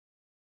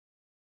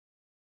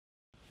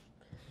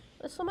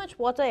There's so much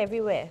water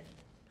everywhere.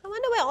 I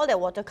wonder where all that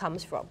water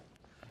comes from.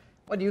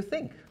 What do you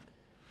think?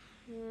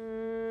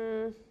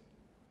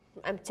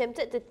 I'm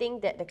tempted to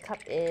think that the cup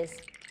is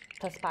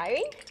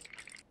perspiring.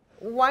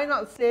 Why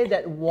not say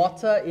that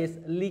water is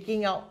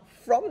leaking out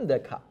from the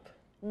cup?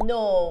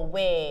 No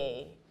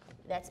way.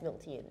 That's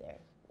milk tea in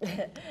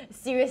there.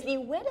 Seriously,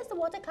 where does the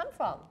water come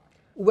from?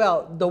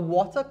 Well, the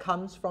water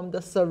comes from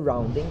the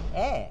surrounding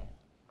air.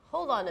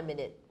 Hold on a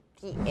minute.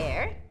 The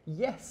air?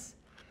 Yes,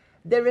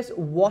 there is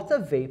water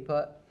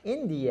vapor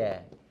in the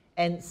air,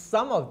 and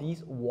some of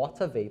these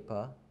water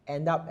vapor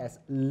end up as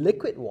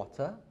liquid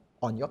water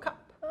on your cup.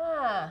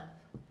 Ah,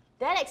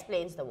 that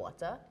explains the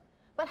water.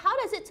 But how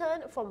does it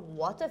turn from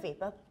water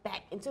vapor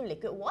back into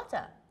liquid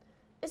water?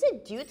 Is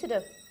it due to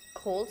the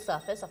cold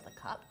surface of the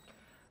cup?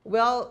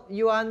 Well,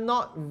 you are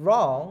not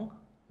wrong,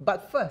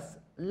 but first,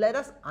 let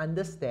us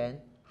understand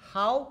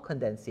how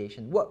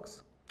condensation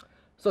works.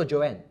 So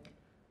Joanne,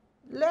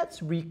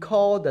 let's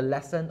recall the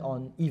lesson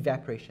on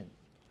evaporation.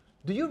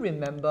 Do you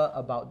remember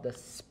about the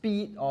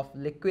speed of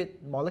liquid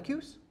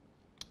molecules?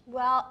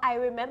 Well, I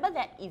remember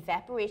that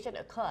evaporation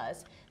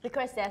occurs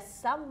because there are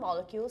some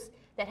molecules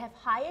that have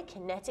higher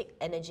kinetic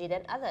energy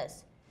than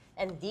others.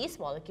 And these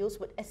molecules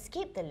would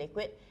escape the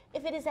liquid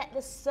if it is at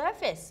the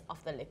surface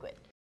of the liquid.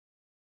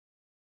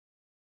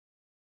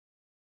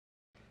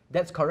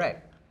 That's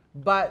correct.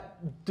 But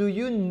do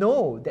you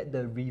know that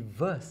the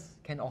reverse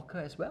can occur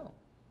as well?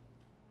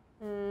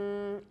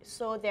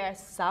 So there are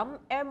some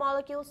air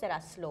molecules that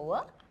are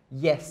slower?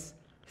 Yes.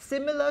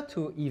 Similar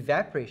to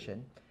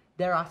evaporation,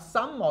 there are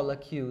some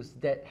molecules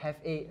that have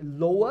a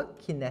lower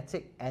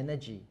kinetic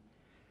energy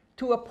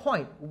to a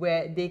point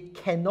where they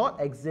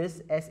cannot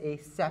exist as a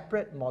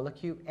separate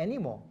molecule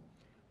anymore.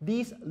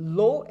 These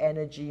low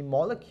energy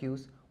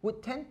molecules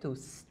would tend to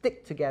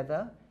stick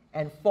together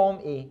and form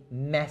a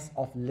mass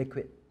of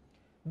liquid.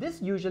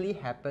 This usually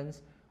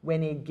happens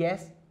when a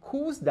gas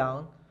cools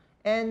down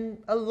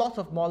and a lot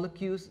of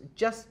molecules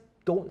just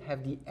don't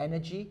have the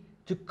energy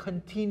to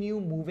continue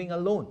moving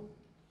alone.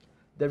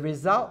 The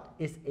result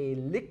is a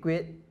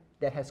liquid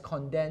that has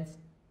condensed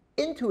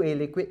into a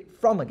liquid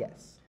from a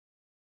gas.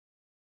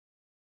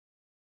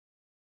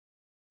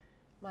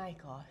 My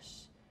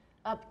gosh.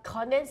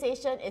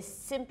 Condensation is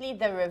simply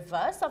the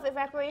reverse of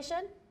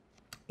evaporation?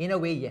 In a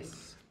way,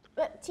 yes.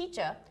 But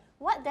teacher,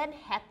 what then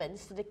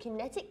happens to the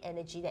kinetic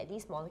energy that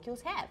these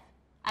molecules have?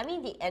 I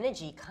mean, the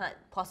energy can't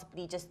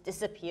possibly just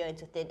disappear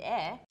into thin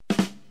air.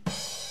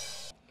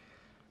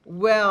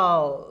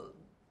 Well,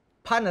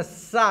 pun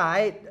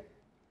aside,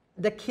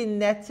 the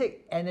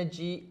kinetic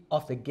energy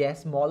of the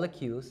gas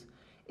molecules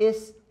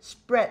is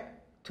spread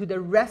to the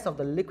rest of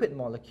the liquid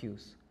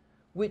molecules,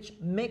 which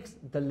makes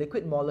the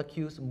liquid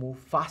molecules move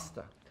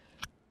faster.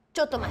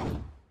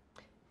 Chotomai.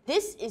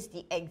 This is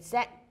the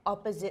exact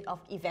opposite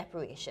of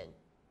evaporation,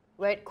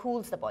 where it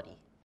cools the body.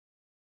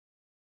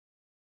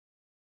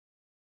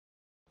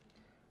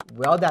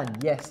 Well done,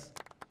 yes.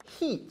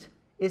 Heat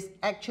is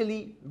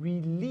actually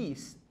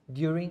released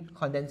during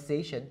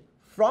condensation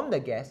from the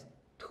gas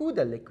to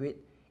the liquid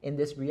in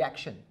this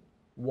reaction,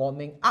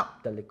 warming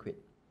up the liquid.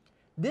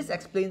 This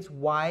explains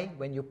why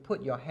when you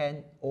put your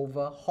hand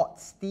over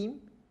hot steam,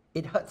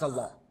 it hurts a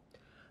lot.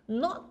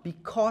 Not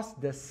because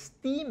the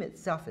steam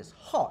itself is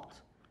hot,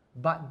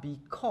 but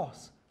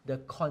because the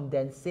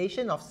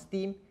condensation of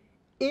steam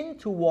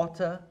into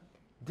water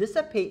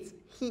dissipates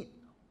heat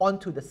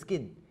onto the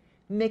skin,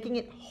 making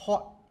it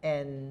hot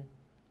and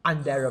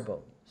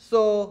unbearable.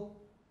 So,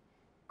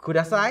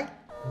 kudasai,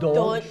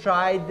 don't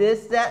try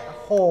this at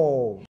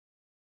home.